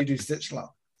laugh if you do Stitch laugh.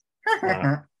 They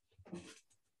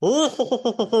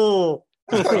were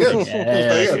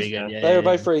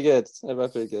both pretty good.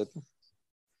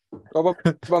 Well,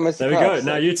 there we go.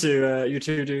 Now you two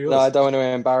do yours. No, I don't want to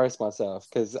embarrass myself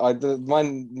because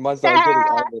mine's not as good as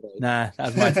I did. Nah, that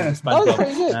was my time. That was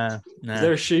pretty good. Nah. Is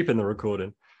there a sheep in the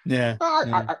recording? Yeah.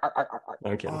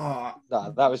 Okay. No,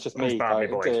 that was just me. Sorry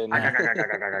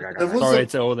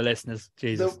to all the listeners.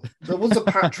 Jesus. There was a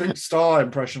Patrick Star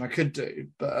impression I could do,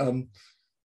 but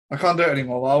I can't do it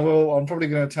anymore. I'm probably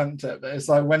going to attempt it, but it's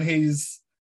like when I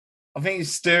think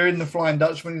he's steering the Flying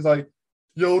Dutchman. He's like,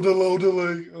 Yodel,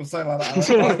 odely, or something like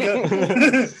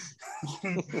that.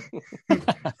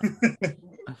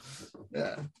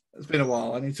 Yeah, it's been a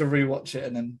while. I need to rewatch it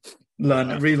and then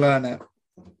relearn it.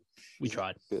 We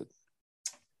tried. Good.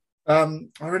 I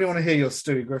really want to hear your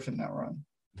Stewie Griffin now, Ryan.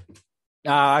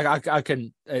 I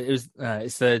can. It was.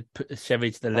 It's the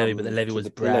Chevy to the levee, but the levee was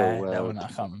Brad. That one I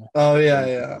can't remember. Oh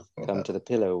yeah. Come to the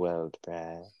pillow world,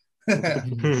 Brad.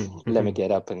 Let me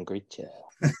get up and greet you.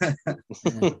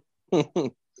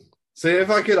 So if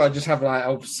I could, I'd just have like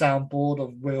a soundboard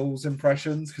of Will's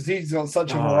impressions because he's got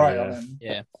such a variety on him.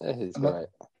 Yeah, he's great.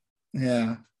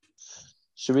 Yeah.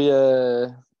 Should we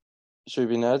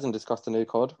be nerds and discuss the new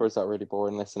COD, or is that really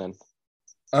boring listening?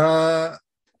 I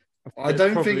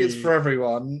don't think it's for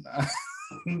everyone.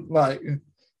 Like,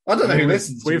 I don't know who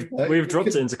listens. We've dropped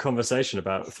it into conversation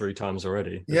about 3 times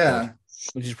already. Yeah,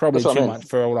 which is probably too much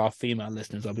for all our female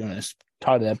listeners. I'll be honest.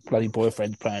 Tired of their bloody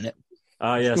boyfriends playing it.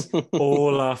 Ah, yes,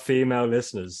 all our female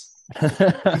listeners.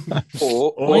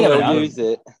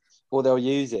 or they'll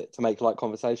use it to make like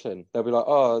conversation. They'll be like,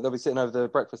 they'll be sitting over the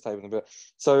breakfast table and be like,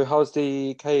 so how's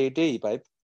the KD, babe?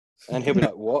 And he'll be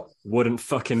like, what? Wouldn't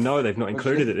fucking know. They've not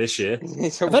included it this year.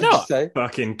 Have they not?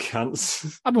 Fucking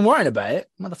cunts. I've been worrying about it,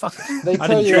 motherfucker. They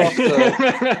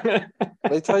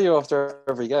tell you after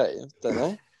every game, don't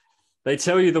they? They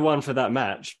tell you the one for that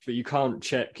match, but you can't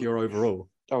check your overall.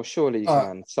 Oh, surely you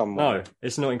can. Somewhere. No,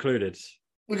 it's not included.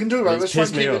 We can do that. Let's try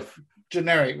and keep it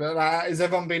generic. But is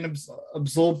everyone being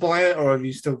absorbed by it, or have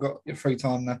you still got your free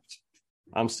time left?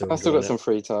 I've still got some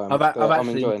free time. I'm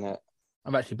enjoying it.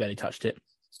 I've actually barely touched it.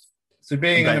 So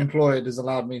being unemployed has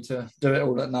allowed me to do it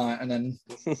all at night, and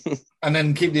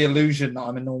then keep the illusion that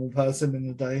I'm a normal person in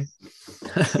the day.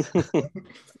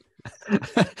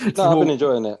 No, I've been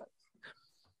enjoying it.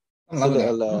 It's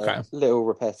a little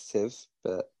repetitive,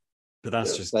 but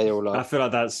that's just. They all I feel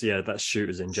like that's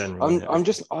shooters in general. I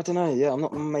don't know. Yeah, I'm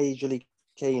not majorly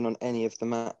keen on any of the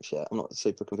maps yet. I'm not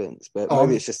super convinced, but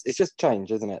maybe it's just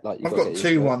change, isn't it? Like I've got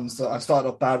 2 ones that I started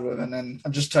off bad with, and then I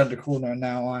just turned a corner, and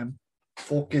now I'm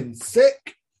fucking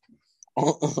sick.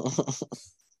 You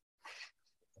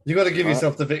got to give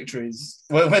yourself the victories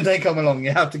when they come along.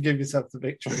 You have to give yourself the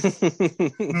victories.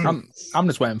 I'm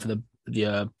just waiting for the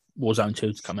Warzone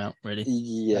 2 to come out. Really?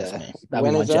 Yeah.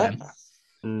 When is that?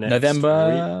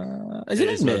 November. Is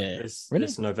it? Really?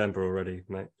 It's November already,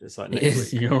 mate. It's like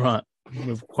next week. You're right.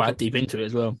 We're quite deep into it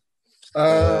as well.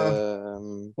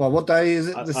 Well, what day is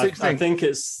it? The 16th. I think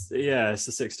it's the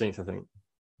 16th. I think.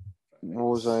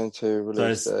 Warzone 2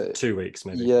 release so it's 2 weeks,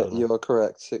 maybe. Yeah, you are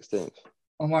correct. 16th.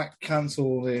 I might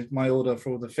cancel my order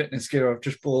for all the fitness gear I've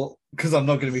just bought because I'm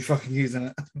not going to be fucking using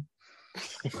it.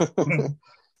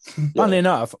 Funnily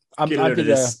enough, I did a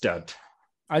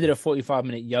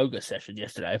 45-minute yoga session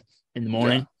yesterday in the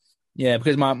morning. Yeah,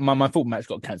 because my football match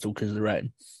got cancelled because of the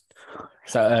rain.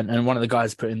 So and one of the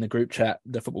guys put in the group chat,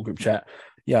 the football group chat.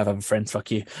 Yeah, I have friends. Fuck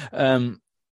you.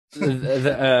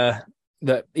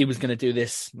 That he was going to do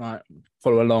this, like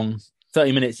follow along,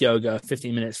 30 minutes yoga,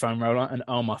 15 minutes foam roller, and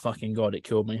oh my fucking god, it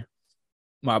killed me.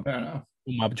 My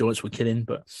joints were killing,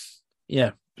 but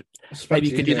yeah, maybe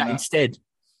you could do that instead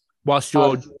whilst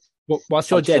you're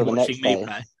dead watching me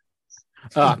play.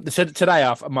 So today,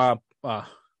 after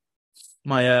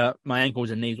my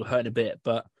ankles and knees were hurting a bit,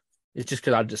 but it's just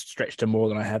because I just stretched them more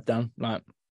than I have done, like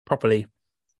properly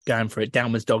going for it,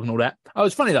 downwards dog and all that. Oh, it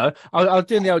was funny though. I was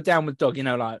doing the old downward dog,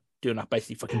 like doing like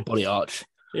basically fucking body arch.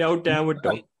 The old downward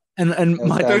dog. And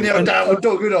my don't have a downward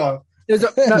dog, would I?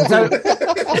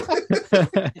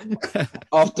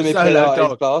 After me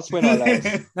Pilates class, when I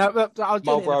left. No, but I was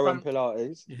doing Marlboro and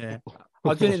Pilates. Yeah. I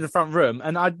was doing it in the front room,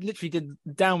 and I literally did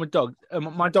downward dog.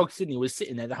 My dog Sydney was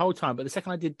sitting there the whole time, but the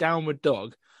second I did downward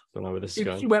dog, Don't know where this is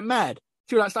going. she went mad.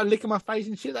 She was like started licking my face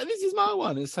and shit. Like, this is my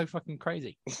one. It's so fucking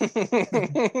crazy.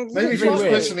 Maybe she was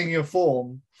questioning your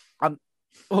form.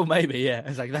 Oh, maybe, yeah.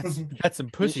 It's like that's some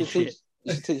pussy shit.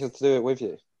 You should teach her to do it with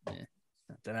you. Yeah.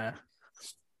 I don't know.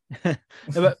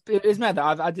 No, but it's mad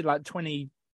that I did like 20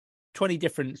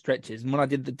 different stretches, and when I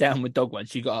did the downward dog one,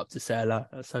 she got up to say hello.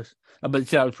 So, but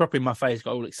she was propping my face,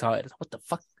 got all excited. What the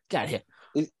fuck? Get out of here!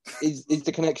 Is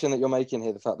the connection that you're making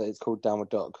here the fact that it's called downward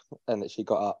dog and that she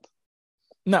got up?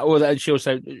 No, well, she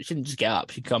didn't just get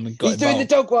up. She come and got. He's doing the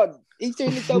dog one. He's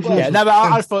doing the dog one. Yeah, no, but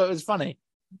I just thought it was funny.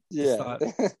 Yeah,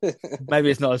 maybe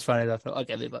it's not as funny as I thought. I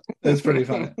get it, but it's pretty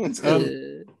funny.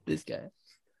 This guy.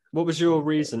 What was your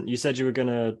reason? You said you were going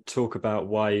to talk about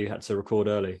why you had to record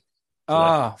early.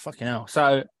 Fucking hell.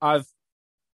 So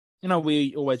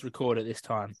we always record at this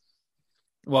time.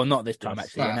 Well, not this time,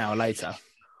 actually, an hour later.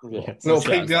 Yeah. Little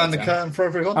peek behind the curtain for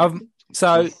everyone.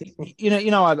 So,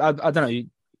 I don't know.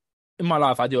 In my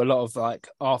life, I do a lot of like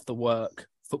after work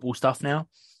football stuff now.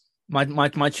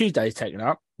 My Tuesday is taken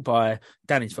up by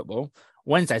Danny's football.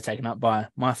 Wednesday's taken up by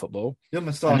my football. Your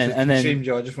moustache has consumed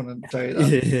you. I just want to tell you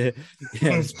that.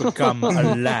 Yeah, it's become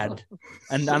a lad.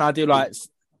 And I do like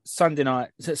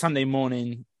Sunday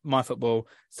morning, my football,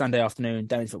 Sunday afternoon,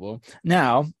 Danny's football.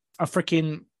 Now, I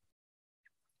freaking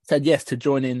said yes to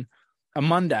joining a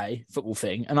Monday football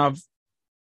thing, and I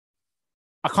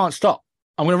can't stop.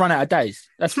 I'm going to run out of days.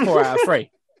 That's 4 out of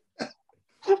 3.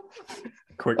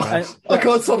 Quick maths. I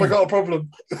can't stop. I got a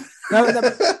problem. No,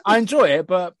 I enjoy it,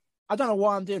 but I don't know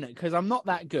why I'm doing it because I'm not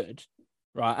that good,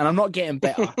 right? And I'm not getting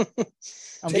better.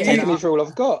 I'm getting me for all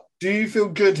I've got. Do you feel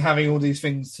good having all these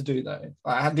things to do though?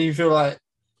 Like, do you feel like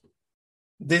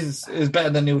this is better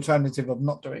than the alternative of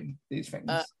not doing these things?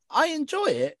 I enjoy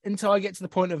it until I get to the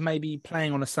point of maybe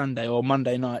playing on a Sunday or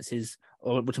Monday nights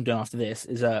which I'm doing after this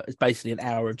is basically an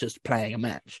hour of just playing a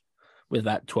match with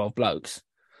about 12 blokes.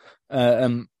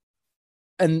 And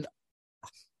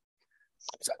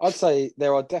I'd say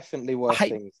there are definitely worse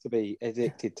things to be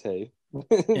addicted to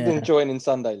than joining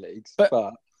Sunday leagues.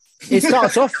 But it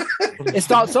starts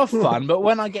off fun, but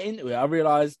when I get into it, I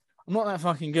realise I'm not that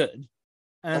fucking good,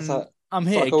 and I'm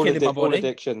here killing my body. All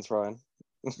addictions, Ryan.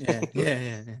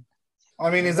 Yeah. I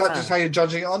mean, is that just how you're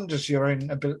judging it on? Just your own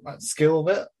skill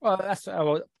of it? Well, that's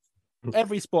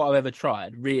every sport I've ever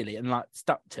tried, really, and like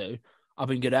stuck to, I've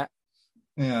been good at.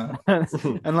 Yeah.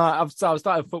 And like I've started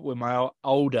football in my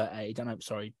older age. I know,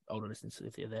 sorry, older listeners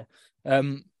if you're there.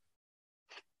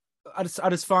 I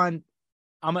just find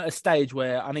I'm at a stage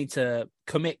where I need to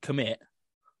commit,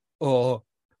 or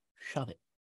shove it.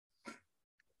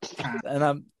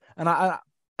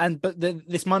 But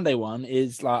this Monday one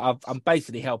is like I'm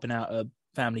basically helping out a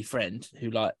family friend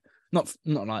who like not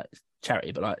like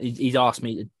charity, but like he's asked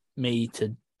me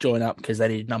to join up because they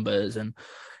need numbers, and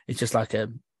it's just like a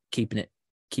keeping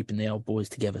the old boys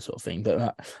together sort of thing.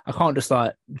 But I can't just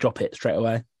like drop it straight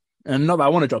away. And not that I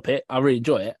want to drop it, I really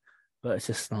enjoy it, but it's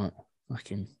just like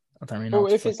fucking I don't really know.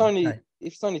 Well, if it's only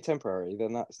temporary,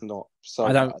 then that's not so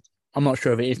bad. I'm not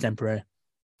sure if it is temporary.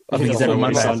 I think think it's every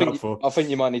Monday. I think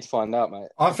you might need to find out, mate.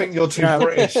 I think you're too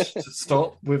British to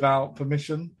stop without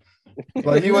permission.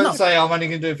 Like you won't say I'm only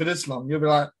going to do it for this long. You'll be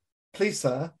like, "Please,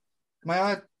 sir, may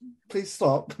I please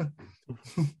stop?"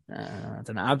 I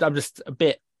don't know. I'm just a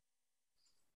bit.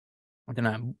 I don't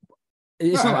know.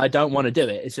 It's not that I don't want to do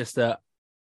it. It's just that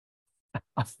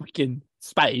I freaking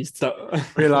spaced.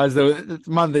 Realised that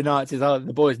Monday nights is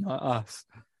the boys' night, us.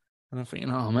 And I'm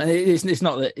thinking, oh man, it's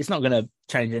not going to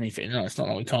change anything. No, it's not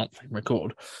like we can't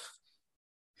record.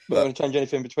 But going to change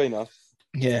anything between us?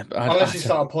 Yeah, but unless you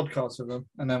start a podcast with them,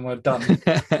 and then we're done,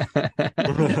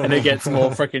 and it gets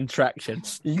more freaking traction.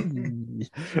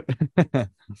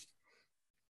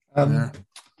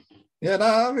 Yeah, no,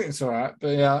 I think it's all right.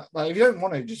 But yeah, like if you don't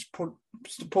want to, just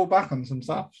pull back on some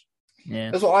stuff.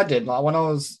 Yeah, that's what I did. Like when I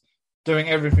was doing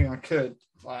everything I could,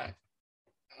 like,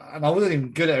 and I wasn't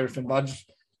even good at everything, but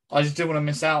I just didn't want to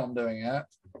miss out on doing it.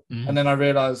 Mm-hmm. And then I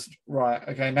realised, right,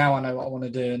 okay, now I know what I want to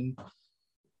do, and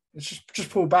It's just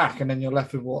pull back, and then you're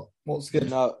left with what's good.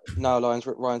 No,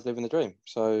 Ryan's living the dream.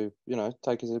 So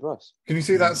take his advice. Can you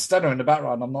see that Steno in the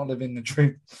background? I'm not living the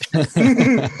dream.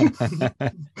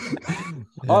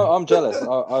 I'm jealous. I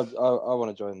want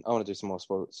to join. I want to do some more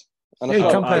sports. And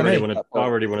Dude, come play me. I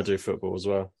already want to do football as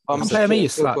well. I'm playing me, you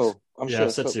football. sluts. I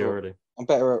said to you already. I'm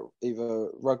better at either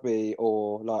rugby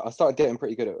or I started getting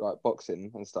pretty good at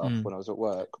boxing and stuff when I was at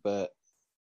work, but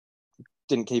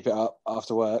didn't keep it up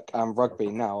after work. And rugby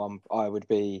now, I would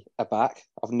be a back.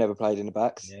 I've never played in the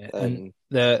backs. Yeah. And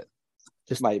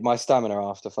mate, my stamina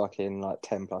after fucking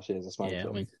 10 plus years of smoking. Yeah,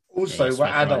 I mean, also, we're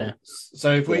adults,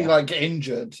 so if we get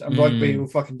injured, and rugby will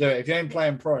fucking do it. If you ain't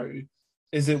playing pro,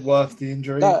 is it worth the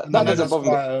injury? That doesn't bother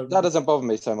me. That doesn't bother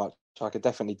me so much. I could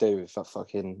definitely do with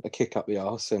a kick up the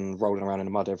arse and rolling around in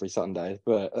the mud every Sunday.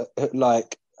 But I don't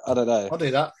know. I'll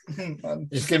do that.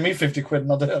 Just give me 50 quid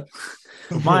and I'll do it.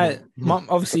 my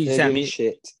obviously Sam,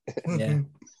 shit. Yeah,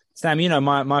 Sam,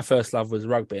 my first love was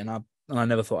rugby, and I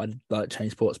never thought I'd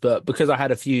change sports, but because I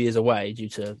had a few years away due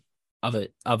to other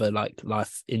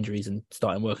life injuries and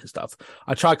starting work and stuff,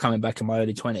 I tried coming back in my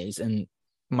early 20s, and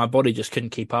my body just couldn't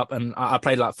keep up, and I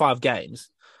played 5 games,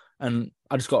 and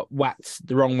I just got whacked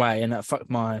the wrong way, and that fucked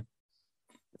my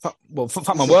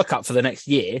work up for the next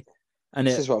year. And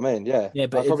this is what I mean, yeah.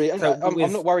 But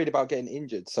I'm not worried about getting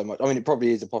injured so much. I mean, it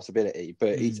probably is a possibility,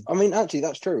 but actually,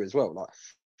 that's true as well.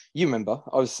 You remember,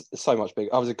 I was so much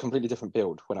bigger. I was a completely different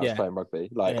build when I was playing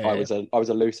rugby. I was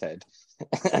a loose head,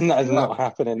 and that is not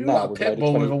happening now. Like a pit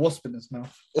bull with a wasp in its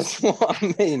mouth. That's what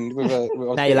I mean.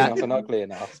 Now you're and ugly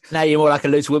enough. Now you're more like a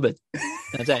loose woman.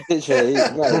 Literally,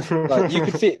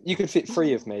 you could fit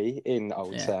 3 of me in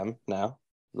old Sam now.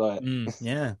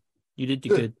 Yeah, you did do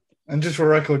good. And just for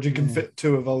record, you can fit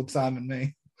 2 of old Sam and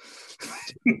me.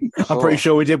 I'm pretty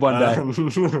sure we did one day.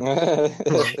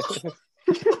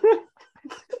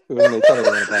 We wouldn't tell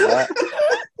anyone about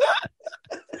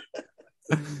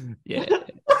that. Yeah.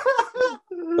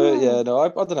 But yeah, no, I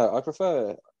don't know. I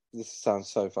prefer. This sounds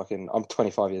so fucking. I'm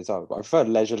 25 years old, but I prefer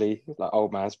leisurely,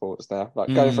 old man sports now.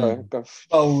 Going for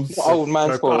old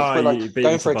man sports, but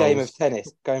going for a game of tennis.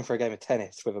 Going for a game of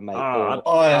tennis with a mate.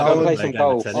 I would play some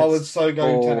golf. I would so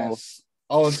go tennis.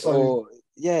 I would so.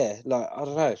 I don't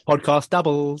know. Podcast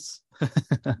doubles.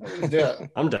 Yeah,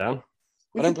 I'm down.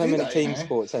 I don't play many team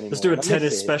sports anymore. Let's do a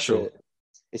tennis special.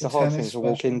 It's a hard thing to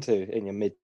walk into in your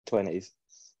mid-20s.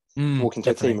 Walk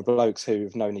into a team of blokes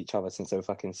who've known each other since they were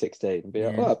fucking 16 and be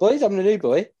like, "Oh, boys, I'm the new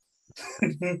boy."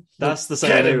 That's the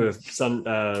same thing with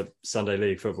Sunday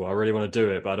League football. I really want to do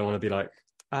it, but I don't want to be like,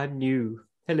 "I'm new.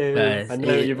 Hello, I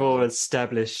know you've all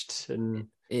established." And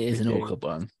it is an awkward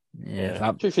one.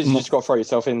 Yeah. Truth is, you just got to throw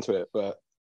yourself into it. But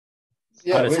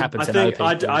I think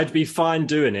I'd be fine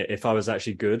doing it if I was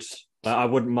actually good. I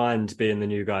wouldn't mind being the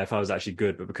new guy if I was actually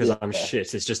good, but because I'm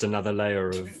shit, it's just another layer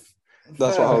of.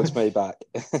 That's what holds me back.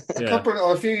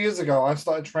 A few years ago, I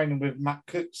started training with Matt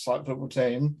Cook's football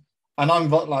team, and I'm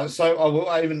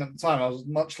even at the time I was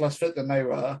much less fit than they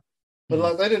were,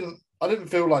 but I didn't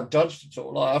feel judged at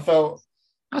all. I felt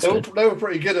they were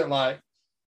pretty good at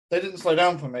they didn't slow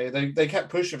down for me. They kept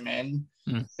pushing me, and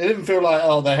it didn't feel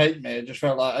like they hate me. It just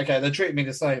felt like okay, they're treating me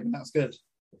the same, and that's good.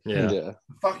 Yeah.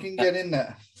 Fucking get in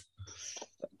there.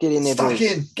 Get in there, Stuck boys.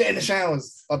 in. Get in the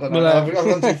showers. I don't know. I've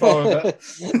gone too far with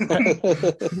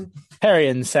it. Harry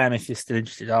and Sam, if you're still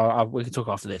interested, we can talk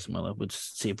after this, and we'll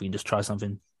just see if we can just try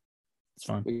something. It's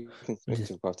fine. We can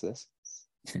talk after this.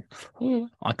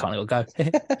 I can't go.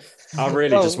 I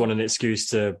really just want an excuse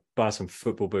to buy some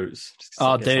football boots.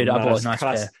 Dude, I bought a nice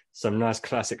pair. Some nice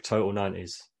classic Total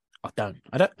 90s. I don't.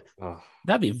 Oh.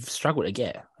 That'd be a struggle to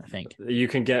get, I think. You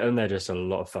can get them. They're just a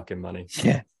lot of fucking money.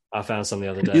 Yeah. I found some the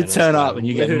other day. You turn up and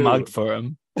you get mugged for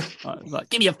them.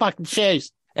 Give me your fucking shoes.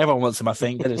 Everyone wants them, I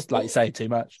think. They're just, like you say, too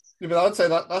much. Yeah, but I'd say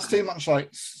that's too much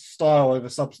style over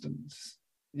substance.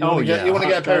 You want to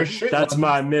get a pair of shoes. That's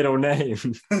my middle name.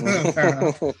 Fair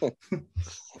enough.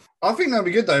 I think that'd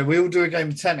be good, though. We'll do a game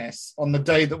of tennis on the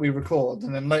day that we record,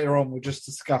 and then later on we'll just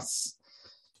discuss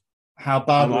how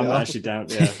bad we are. I'm actually down.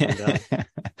 Yeah, I'm down.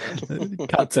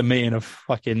 Cut to me in a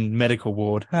fucking medical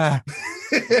ward.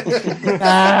 It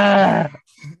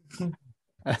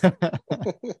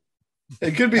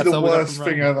could be the worst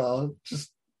thing ever.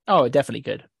 It definitely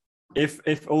could.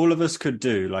 If all of us could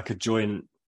do a joint,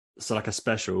 a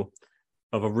special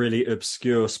of a really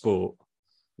obscure sport,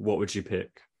 what would you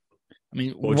pick? I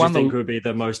mean, what do you think would be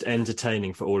the most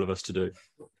entertaining for all of us to do?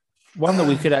 One that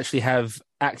we could actually have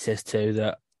access to.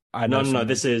 That I know. No.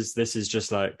 This is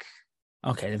just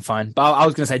Okay, then fine. But I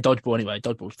was going to say dodgeball anyway.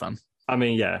 Dodgeball's fun. I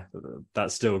mean, yeah,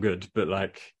 that's still good, but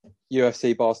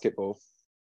UFC basketball.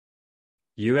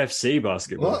 UFC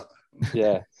basketball? What?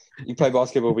 Yeah. You play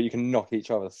basketball, but you can knock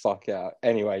each other the fuck out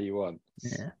any way you want.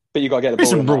 Yeah. But you got to get the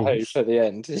There's ball some in that rules. hoop at the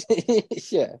end.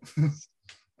 Yeah.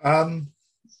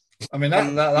 I mean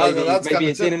that's maybe kind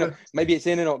it's of maybe it's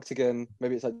in an octagon.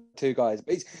 Maybe it's like two guys.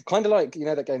 But it's kind of like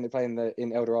that game they play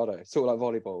in El Dorado, sort of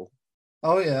like volleyball.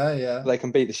 Oh yeah. They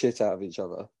can beat the shit out of each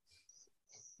other.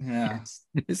 Yeah.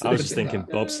 I was just thinking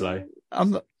bobsleigh. I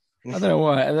don't know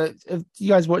why. Have you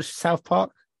guys watch South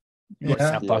Park? You watch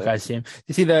Yeah. South Park, I assume.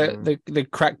 You see the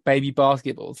crack baby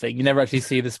basketball thing. You never actually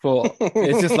see the sport.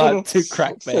 It's just like two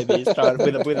crack babies trying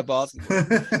with a basketball.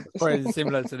 Probably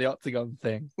similar to the octagon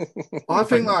thing. I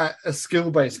think like a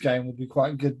skill-based game would be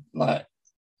quite good, like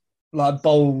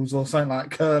bowls or something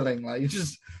like curling. Like you're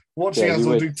just watching us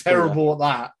all do terrible at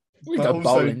that. We but got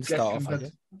also bowling get stuff.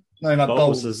 competitive. No, like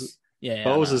bowls.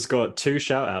 Bowls has got 2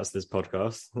 shout outs this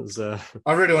podcast.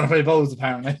 I really want to play bowls,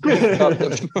 apparently.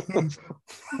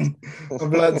 I've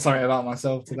learned something about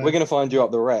myself today. We're going to find you up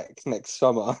the wreck next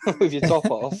summer with your top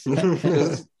off.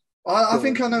 I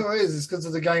think I know what it is. It's because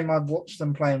of the game I'd watched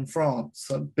them play in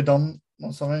France, Bidon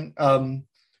or something,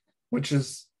 which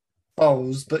is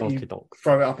bowls, but you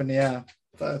throw it up in the air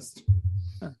first.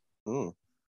 Mm.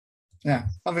 Yeah,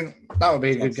 I think that would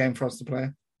be a good game for us to play.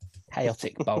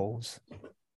 Chaotic bowls.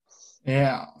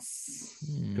 Yes.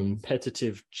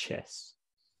 Competitive chess.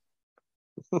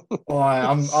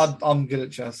 I'm good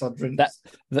at chess. I'd rinse.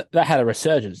 That had a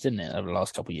resurgence, didn't it, over the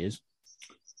last couple of years?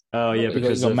 Oh yeah,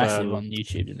 because it got of massive on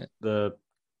YouTube, didn't it? The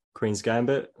Queen's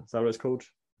Gambit. Is that what it's called?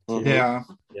 Mm-hmm. Yeah.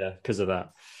 Yeah, because of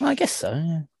that. I guess so.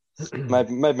 Yeah. made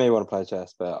me want to play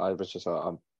chess, but I was just like,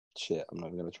 I'm not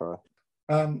even going to try.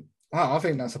 I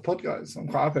think that's a pod, guys. I'm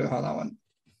quite happy with how that went.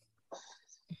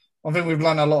 I think we've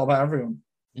learned a lot about everyone.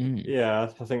 Yeah,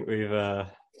 I think we've found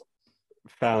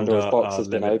Pandora's our box has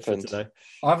been limit for opened today.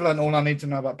 I've learned all I need to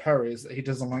know about Perry is that he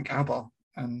doesn't like ABBA,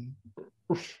 and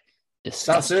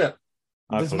Disgusting. that's it.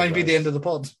 This may be the end of the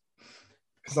pod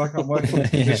because I can't work in these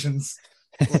conditions.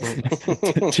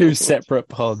 2 separate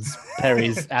pods.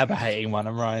 Perry's ABBA hating one,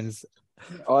 and Ryan's.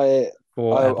 I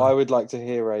would like to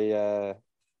hear a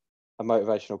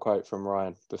motivational quote from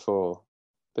Ryan before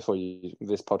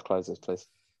this pod closes, please.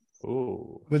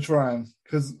 Ooh. Which Ryan?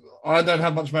 Because I don't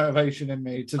have much motivation in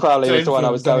me to. Crowley was the one I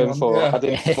was going for. Yeah. I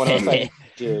didn't want to offend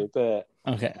you, but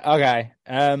Okay. I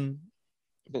think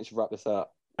we should wrap this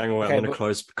up. Hang on, Okay, I'm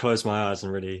going to close my eyes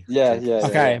and really. Yeah.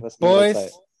 Okay, Let's boys,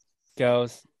 meditate.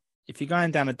 girls, if you're going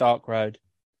down a dark road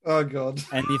Oh God.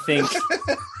 and you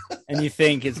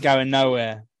think it's going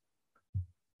nowhere,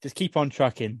 just keep on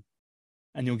trucking,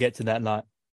 and you'll get to that light.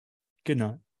 Good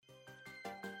night.